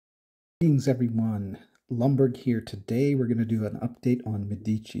Greetings everyone, Lumberg here. Today we're going to do an update on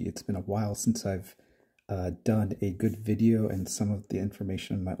Medici. It's been a while since I've done a good video and some of the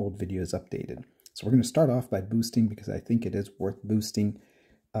information in my old video is updated. So we're going to start off by boosting because I think it is worth boosting.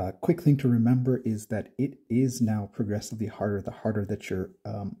 Quick thing to remember is that it is now progressively harder the harder that your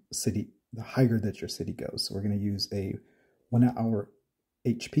the higher that your city goes. So we're going to use a 1 hour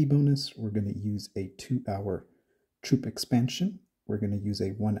HP bonus. We're going to use a 2 hour troop expansion. We're going to use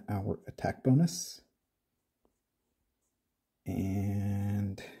a 1 hour attack bonus.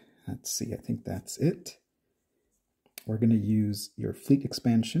 And let's see, I think that's it. We're going to use your fleet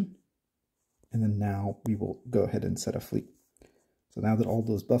expansion. And then now we will go ahead and set a fleet. So now that all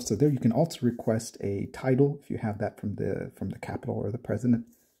those buffs are there, you can also request a title if you have that from the capital or the president.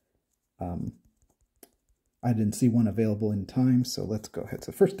 I didn't see one available in time, so let's go ahead.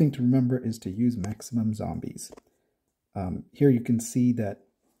 So first thing to remember is to use maximum zombies. Here you can see that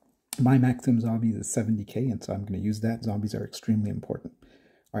my maximum zombies is 70k, and so I'm going to use that. Zombies are extremely important.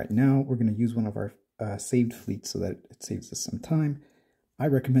 All right, now we're going to use one of our saved fleets so that it saves us some time. I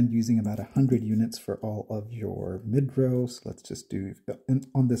recommend using about 100 units for all of your mid-row. So let's just do,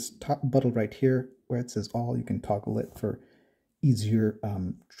 on this top button right here, where it says all, you can toggle it for easier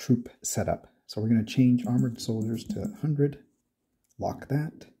troop setup. So we're going to change armored soldiers to 100, lock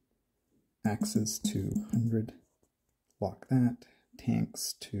that, axes to 100, lock that,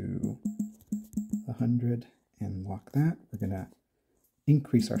 tanks to 100, and lock that. We're going to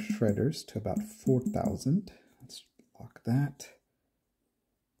increase our shredders to about 4,000. Let's lock that.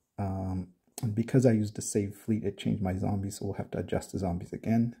 And because I used a save fleet, it changed my zombies, so we'll have to adjust the zombies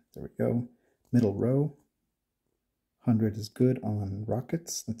again. There we go. Middle row. 100 is good on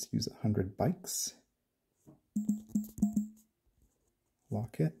rockets. Let's use 100 bikes.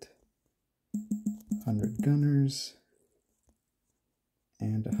 Lock it. 100 gunners.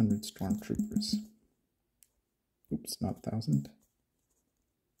 And 100 stormtroopers. Oops, not 1,000.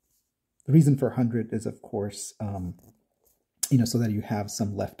 The reason for 100 is, of course, so that you have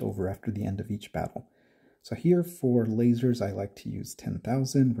some left over after the end of each battle. So here for lasers, I like to use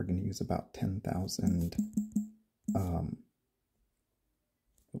 10,000. We're going to use about 10,000. We're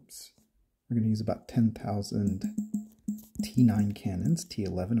going to use about 10,000 T9 cannons,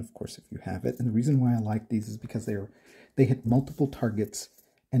 T11, of course, if you have it. And the reason why I like these is because they hit multiple targets.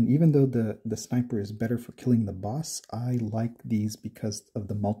 And even though the sniper is better for killing the boss, I like these because of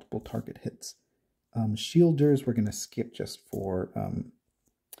the multiple target hits. Shielders, we're going to skip just for,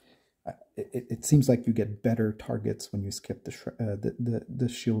 it seems like you get better targets when you skip the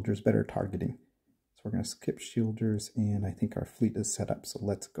shielders, better targeting. So we're going to skip shielders, and I think our fleet is set up. So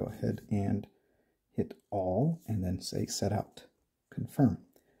let's go ahead and hit all, and then say set out, confirm.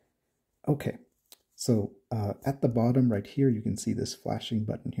 Okay, so at the bottom right here, you can see this flashing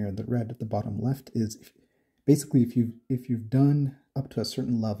button here. The red at the bottom left is basically if you've done up to a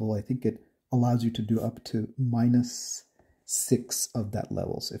certain level, I think it allows you to do up to -6 of that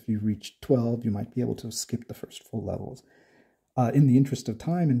level. So if you reach 12, you might be able to skip the first full levels. In the interest of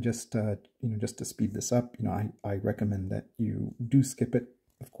time and just just to speed this up, I recommend that you do skip it.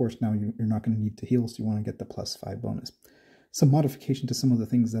 Of course, now you're not going to need to heal, so you want to get the +5 bonus. Some modification to some of the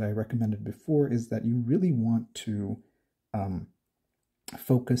things that I recommended before is that you really want to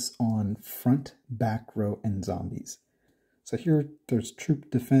focus on front, back row, and zombies. So here there's troop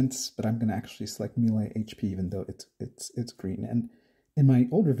defense, but I'm going to actually select melee HP even though it's green. And in my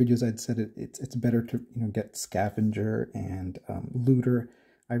older videos, I'd said it's better to get scavenger and looter.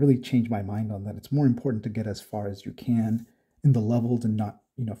 I really changed my mind on that. It's more important to get as far as you can in the levels and not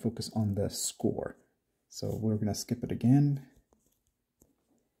focus on the score. So we're going to skip it again.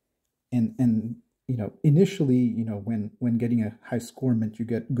 And initially, when getting a high score meant you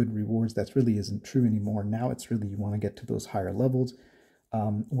get good rewards, that really isn't true anymore. Now it's really you want to get to those higher levels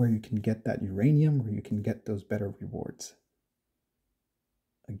where you can get that uranium, where you can get those better rewards.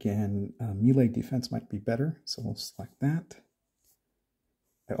 Again, melee defense might be better, so we'll select that.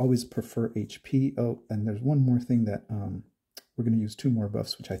 I always prefer HP. Oh, and there's one more thing that we're going to use 2 more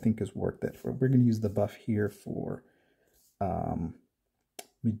buffs, which I think is worth it. We're going to use the buff here for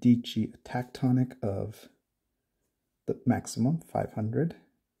Medici attack tonic of the maximum 500,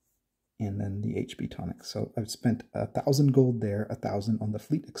 and then the HP tonic. So I've spent 1,000 gold there, 1,000 on the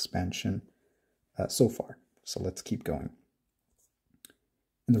fleet expansion so far. So let's keep going.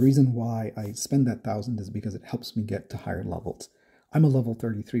 And the reason why I spend that 1,000 is because it helps me get to higher levels. I'm a level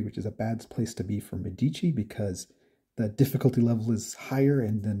 33, which is a bad place to be for Medici because the difficulty level is higher,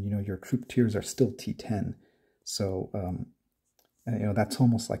 and then your troop tiers are still T10. So that's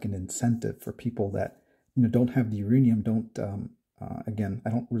almost like an incentive for people that don't have the uranium, don't Again, I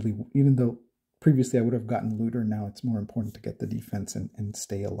don't really, even though previously I would have gotten looter, now it's more important to get the defense and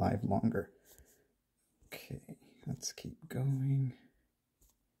stay alive longer. Okay, let's keep going.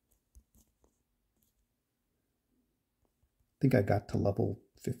 I think I got to level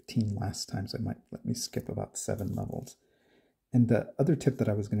 15 last time, so it might let me skip about 7 levels. And the other tip that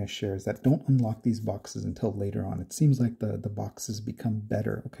I was going to share is that don't unlock these boxes until later on. It seems like the boxes become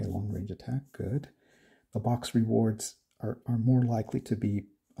better. Okay, long range attack, good. The box rewards are more likely to be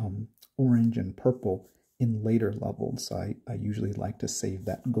orange and purple in later levels. So I usually like to save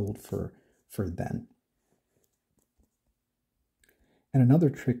that gold for then. And another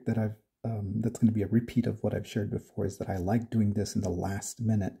trick that that's going to be a repeat of what I've shared before is that I like doing this in the last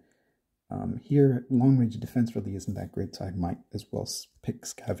minute. Here, long range defense really isn't that great, so I might as well pick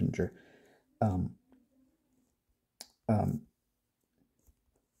scavenger.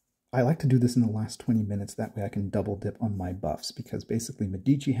 I like to do this in the last 20 minutes. That way I can double dip on my buffs, because basically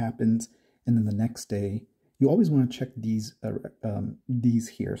Medici happens, and then the next day you always want to check these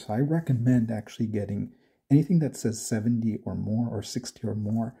here. So I recommend actually getting anything that says 70 or more or 60 or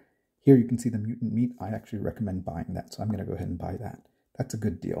more. Here you can see the mutant meat. I actually recommend buying that, so I'm going to go ahead and buy that. That's a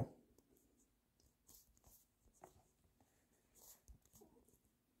good deal.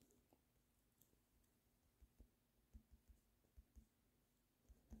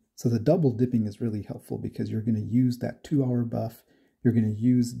 So the double dipping is really helpful because you're going to use that 2-hour buff. You're going to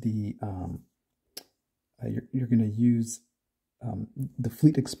use the the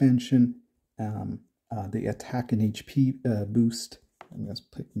fleet expansion, the attack and HP boost. I'm going to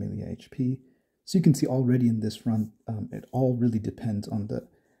pick melee HP. So you can see already in this run, it all really depends on the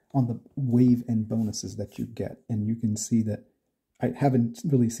wave and bonuses that you get, and you can see that I haven't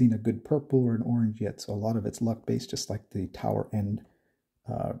really seen a good purple or an orange yet. So a lot of it's luck based, just like the tower end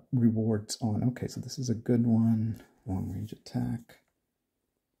rewards on. Okay, so this is a good one. Long range attack.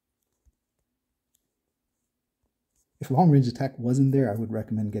 If long range attack wasn't there, I would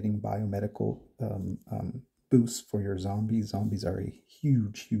recommend getting biomedical boosts for your zombies. Zombies are a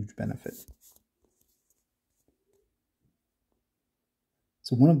huge benefit.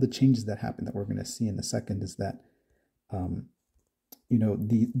 So one of the changes that happened that we're going to see in a second is that you know,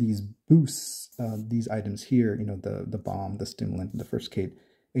 these boosts, these items here, you know, the bomb, the stimulant, the first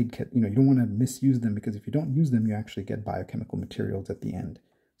aid kit, you know, you don't want to misuse them, because if you don't use them, you actually get biochemical materials at the end.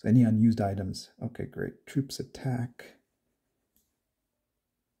 So any unused items, okay, great. Troops attack.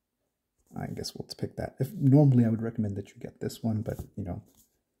 I guess we'll pick that. Normally I would recommend that you get this one, but you know,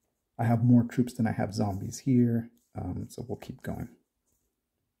 I have more troops than I have zombies here, so we'll keep going.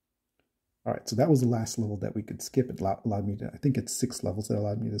 All right, so that was the last level that we could skip. It allowed me to, I think it's 6 levels that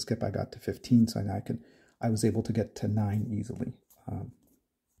allowed me to skip. I got to 15, so now I was able to get to 9 easily.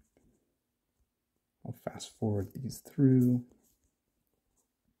 I'll fast forward these through.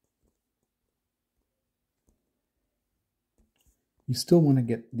 You still want to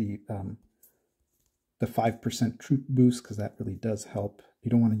get the 5% troop boost, because that really does help.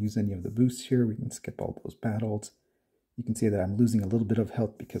 You don't want to use any of the boosts here. We can skip all those battles. You can see that I'm losing a little bit of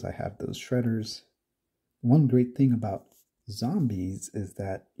health because I have those shredders. One great thing about zombies is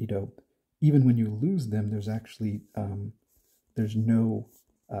that, you know, even when you lose them, there's actually there's no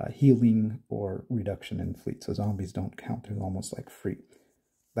healing or reduction in fleet. So zombies don't count. They're almost like free.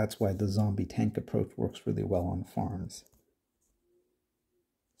 That's why the zombie tank approach works really well on farms.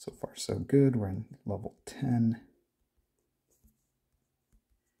 So far, so good. We're in level 10.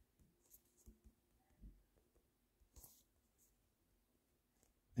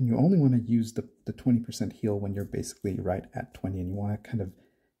 And you only want to use the 20% heal when you're basically right at 20, and you want to kind of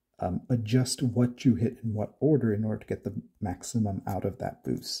adjust what you hit in what order in order to get the maximum out of that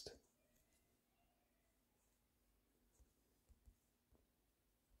boost.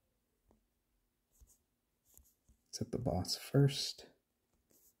 Let's hit the boss first.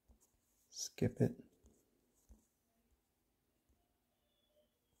 Skip it.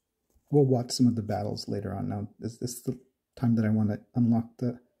 We'll watch some of the battles later on. Now, is this the time that I want to unlock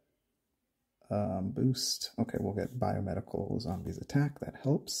the boost? Okay, we'll get biomedical zombies attack. That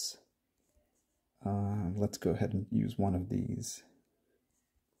helps. Let's go ahead and use one of these.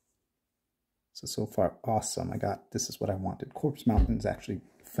 So far, awesome. This is what I wanted. Corpse Mountain is actually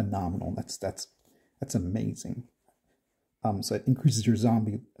phenomenal. That's amazing. So it increases your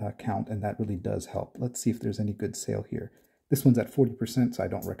zombie count, and that really does help. Let's see if there's any good sale here. This one's at 40%, so I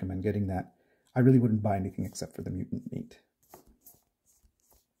don't recommend getting that. I really wouldn't buy anything except for the mutant meat.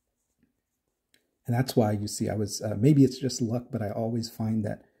 And that's why you see I was, maybe it's just luck, but I always find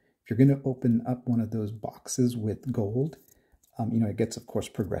that if you're going to open up one of those boxes with gold, you know, it gets, of course,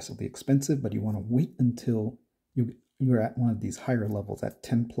 progressively expensive, but you want to wait until you you're at one of these higher levels at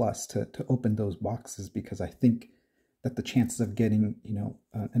 10 plus to open those boxes, because I think that the chances of getting, you know,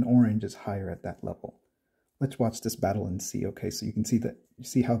 an orange is higher at that level. Let's watch this battle and see. Okay, so you can see that, you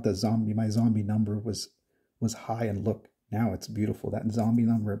see how my zombie number was high, and look, now it's beautiful. That zombie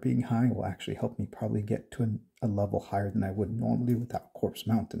number being high will actually help me probably get to a level higher than I would normally without Corpse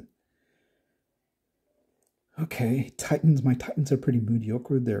Mountain. Okay, Titans. My Titans are pretty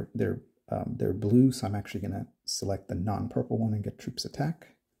mediocre. They're blue, so I'm actually going to select the non-purple one and get troops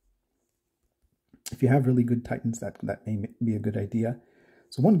attack. If you have really good Titans, that may be a good idea.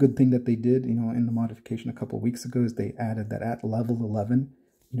 So one good thing that they did, you know, in the modification a couple of weeks ago is they added that at level 11,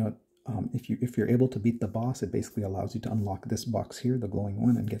 you know, if you're able to beat the boss, it basically allows you to unlock this box here, the glowing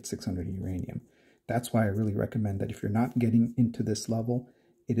one, and get 600 uranium. That's why I really recommend that if you're not getting into this level,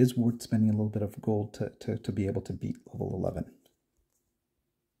 it is worth spending a little bit of gold to be able to beat level 11.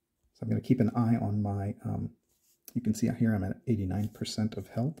 So I'm going to keep an eye on my, you can see here I'm at 89% of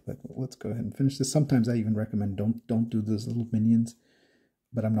health, but let's go ahead and finish this. Sometimes I even recommend don't do those little minions,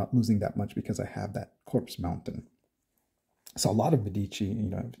 but I'm not losing that much because I have that Corpse Mountain. So a lot of Medici, you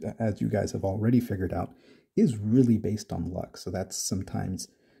know, as you guys have already figured out, is really based on luck. So that's sometimes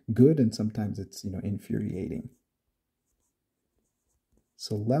good and sometimes it's, you know, infuriating.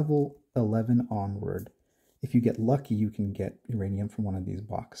 So level 11 onward, if you get lucky, you can get uranium from one of these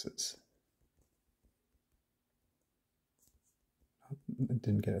boxes. I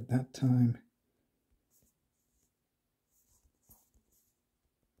didn't get it that time.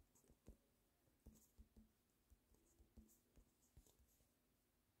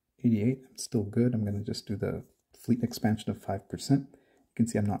 $88, I'm still good. I'm going to just do the fleet expansion of 5%. You can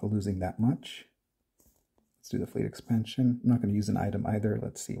see I'm not losing that much. Let's do the fleet expansion. I'm not going to use an item either.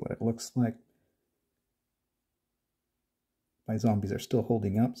 Let's see what it looks like. My zombies are still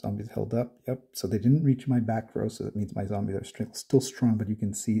holding up. Zombies held up. Yep. So they didn't reach my back row, so that means my zombies are still strong, but you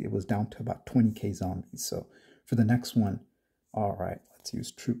can see it was down to about 20k zombies. So for the next one, all right, let's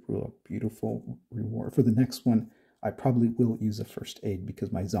use Troop Ruler. Beautiful reward. For the next one, I probably will use a first aid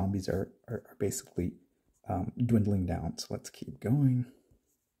because my zombies are basically dwindling down. So let's keep going.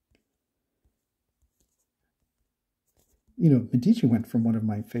 You know, Medici went from one of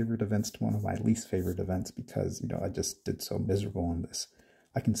my favorite events to one of my least favorite events because, you know, I just did so miserable on this.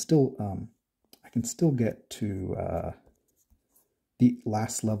 I can still get to the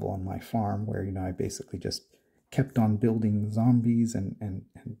last level on my farm where, you know, I basically just kept on building zombies and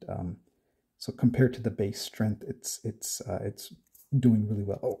so compared to the base strength, it's doing really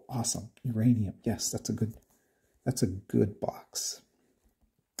well. Oh, awesome. Uranium. Yes, that's a good box.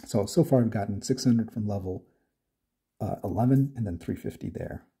 So far I've gotten 600 from level 11 and then 350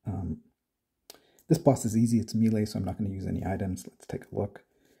 there. This boss is easy. It's melee, so I'm not going to use any items. Let's take a look.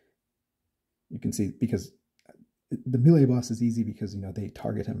 You can see because the melee boss is easy because, you know, they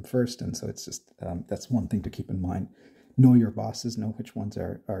target him first, and so it's just that's one thing to keep in mind. Know your bosses. Know which ones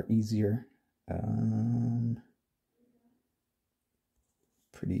are easier.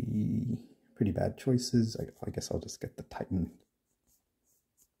 Pretty bad choices. I guess I'll just get the Titan.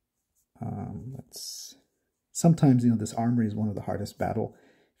 Sometimes, you know, this armory is one of the hardest battle.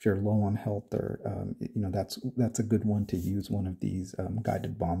 If you're low on health, or you know, that's a good one to use one of these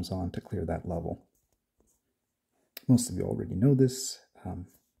guided bombs on to clear that level. Most of you already know this.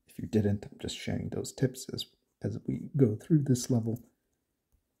 If you didn't, I'm just sharing those tips as we go through this level.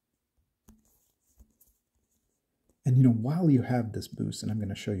 And, you know, while you have this boost, and I'm going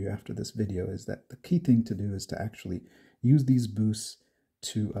to show you after this video, is that the key thing to do is to actually use these boosts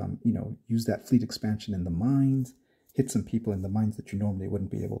to, you know, use that fleet expansion in the mines, hit some people in the mines that you normally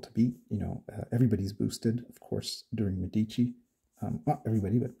wouldn't be able to beat. You know, everybody's boosted, of course, during Medici. Not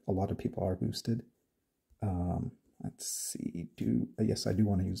everybody, but a lot of people are boosted. Let's see. Yes, I do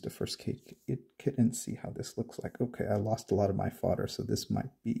want to use the first kit and see how this looks like. Okay, I lost a lot of my fodder, so this might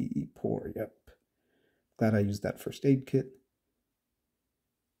be poor. Yep. Glad I used that first aid kit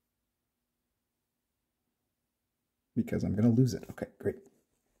because I'm going to lose it. Okay, great.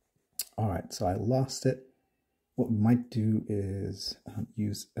 All right, so I lost it. What we might do is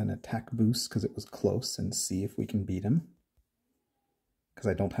use an attack boost because it was close and see if we can beat him. Because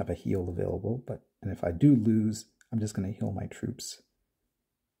I don't have a heal available, and if I do lose, I'm just going to heal my troops.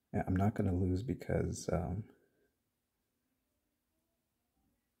 Yeah, I'm not going to lose because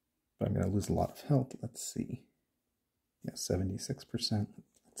but I'm going to lose a lot of health. Let's see. Yeah, 76%.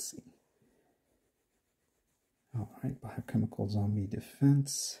 Let's see. All right, biochemical zombie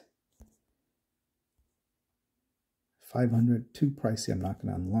defense. 500, too pricey. I'm not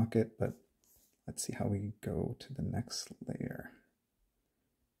going to unlock it, but let's see how we go to the next layer.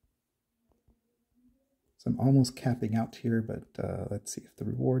 So I'm almost capping out here, but let's see if the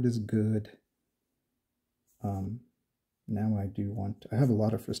reward is good. Now I do want, I have a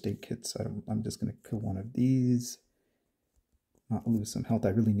lot of first aid kits, so I'm just going to kill one of these, not lose some health. I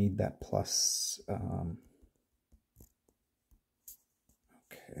really need that plus. Okay,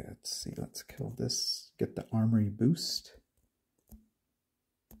 let's see, let's kill this, get the armory boost.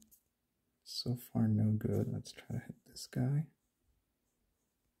 So far, no good. Let's try to hit this guy.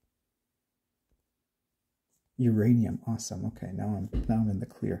 Uranium, awesome. Okay, now I'm in the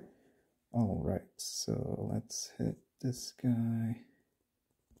clear. All right, so let's hit this guy.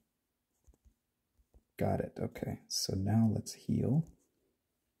 Got it. Okay, so now let's heal.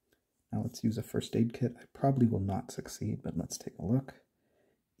 Now let's use a first aid kit. I probably will not succeed, but let's take a look.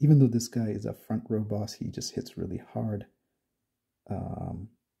 Even though this guy is a front row boss, he just hits really hard.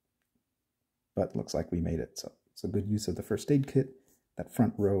 But looks like we made it. So it's a good use of the first aid kit. That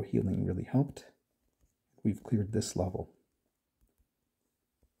front row healing really helped. We've cleared this level.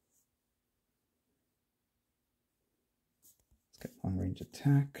 Let's get long range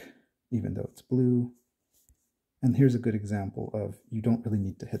attack, even though it's blue. And here's a good example of you don't really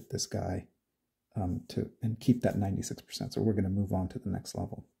need to hit this guy and keep that 96%. So we're going to move on to the next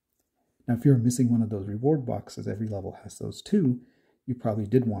level. Now, if you're missing one of those reward boxes, every level has those too. You probably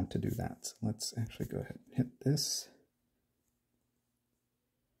did want to do that. So let's actually go ahead and hit this.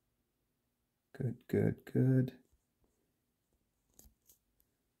 Good, good, good.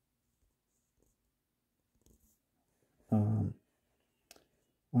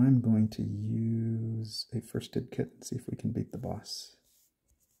 I'm going to use a first aid kit and see if we can beat the boss.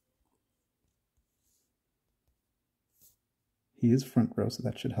 He is front row, so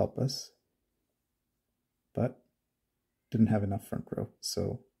that should help us. But didn't have enough front row,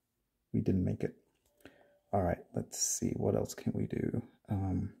 so we didn't make it. All right, let's see. What else can we do?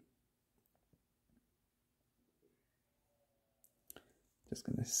 Just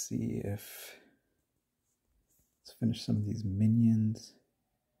going to see if... Let's finish some of these minions.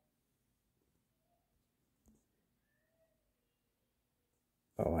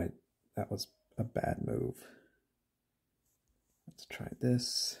 Oh, that was a bad move. Let's try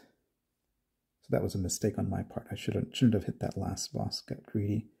this. So that was a mistake on my part. I shouldn't have hit that last boss. Got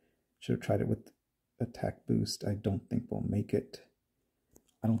greedy. Should have tried it with attack boost. I don't think we'll make it.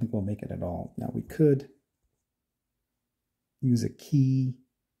 I don't think we'll make it at all. Now we could use a key.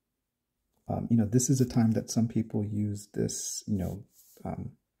 You know, this is a time that some people use this, you know,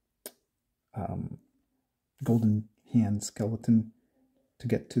 golden hand skeleton to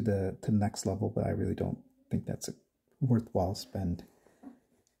get to the next level, but I really don't think that's a worthwhile spend.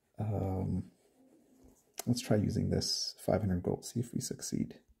 Let's try using this 500 gold, see if we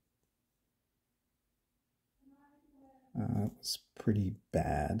succeed. It was pretty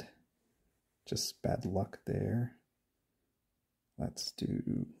bad. Just bad luck there. Let's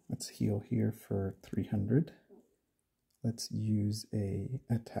heal here for 300. Let's use a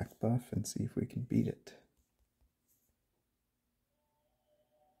attack buff and see if we can beat it.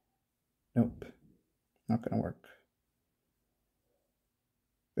 Nope, not gonna work.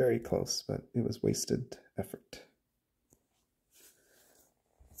 Very close, but it was wasted effort.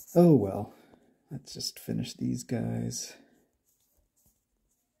 Oh well, let's just finish these guys.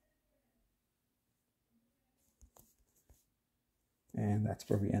 And that's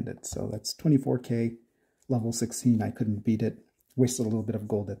where we ended. So that's 24k, level 16. I couldn't beat it. Wasted a little bit of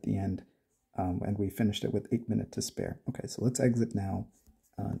gold at the end. And we finished it with 8 minutes to spare. Okay, so let's exit now.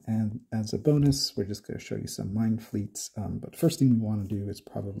 And as a bonus, we're just going to show you some mine fleets. But first thing we want to do is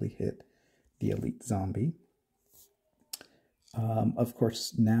probably hit the elite zombie. Of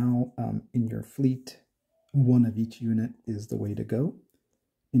course, now in your fleet, one of each unit is the way to go,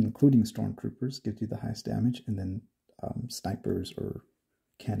 including stormtroopers, gives you the highest damage, and then snipers or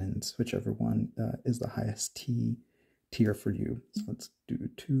cannons, whichever one is the highest tier for you. So let's do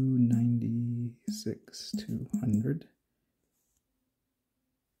 296, 200,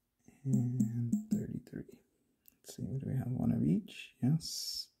 and 33. Let's see, do we have one of each?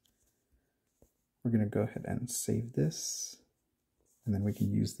 Yes. We're going to go ahead and save this, and then we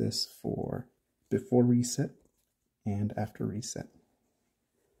can use this for before reset and after reset.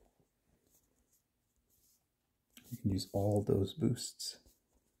 You can use all those boosts.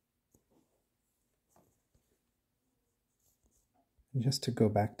 And just to go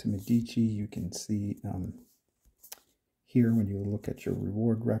back to Medici, you can see here when you look at your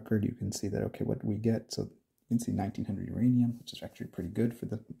reward record, you can see that, okay, what do we get? So you can see 1900 uranium, which is actually pretty good for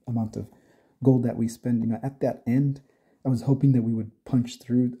the amount of gold that we spend. You know, at that end, I was hoping that we would punch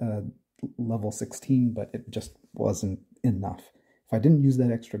through level 16, but it just wasn't enough. if I didn't use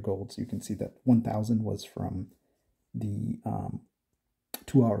that extra gold, so you can see that 1,000 was from the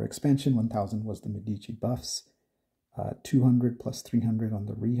 2-hour expansion, 1,000 was the Medici buffs, 200 plus 300 on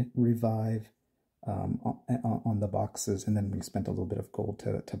the revive on the boxes, and then we spent a little bit of gold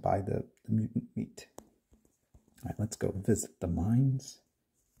to buy the mutant meat. All right, let's go visit the mines.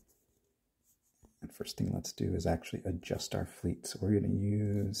 And first thing let's do is actually adjust our fleet. So we're going to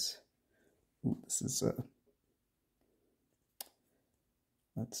use, this is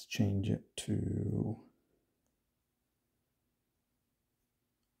let's change it to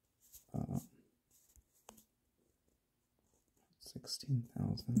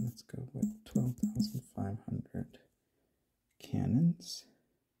 16,000. Let's go with 12,500 cannons.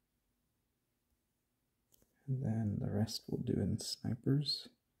 And then the rest we'll do in snipers,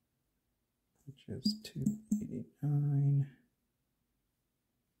 which is 289.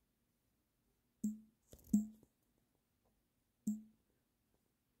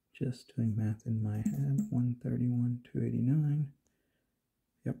 Just doing math in my head, 131, 289.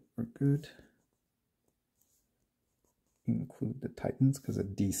 Yep, we're good. Include the Titans because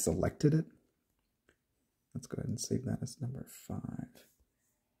it deselected it. Let's go ahead and save that as number 5.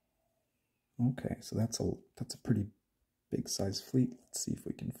 Okay, so that's a pretty big size fleet. Let's see if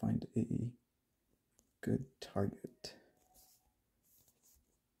we can find a good target.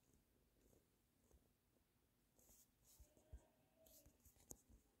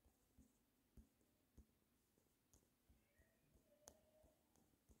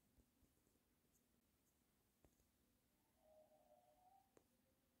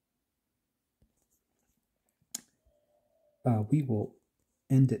 We will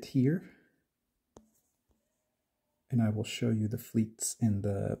end it here, and I will show you the fleets and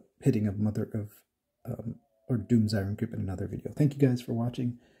the hitting of Mother of or Doom's Iron Grip in another video. Thank you guys for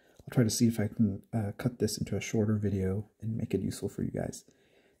watching. I'll try to see if I can cut this into a shorter video and make it useful for you guys.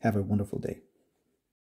 Have a wonderful day.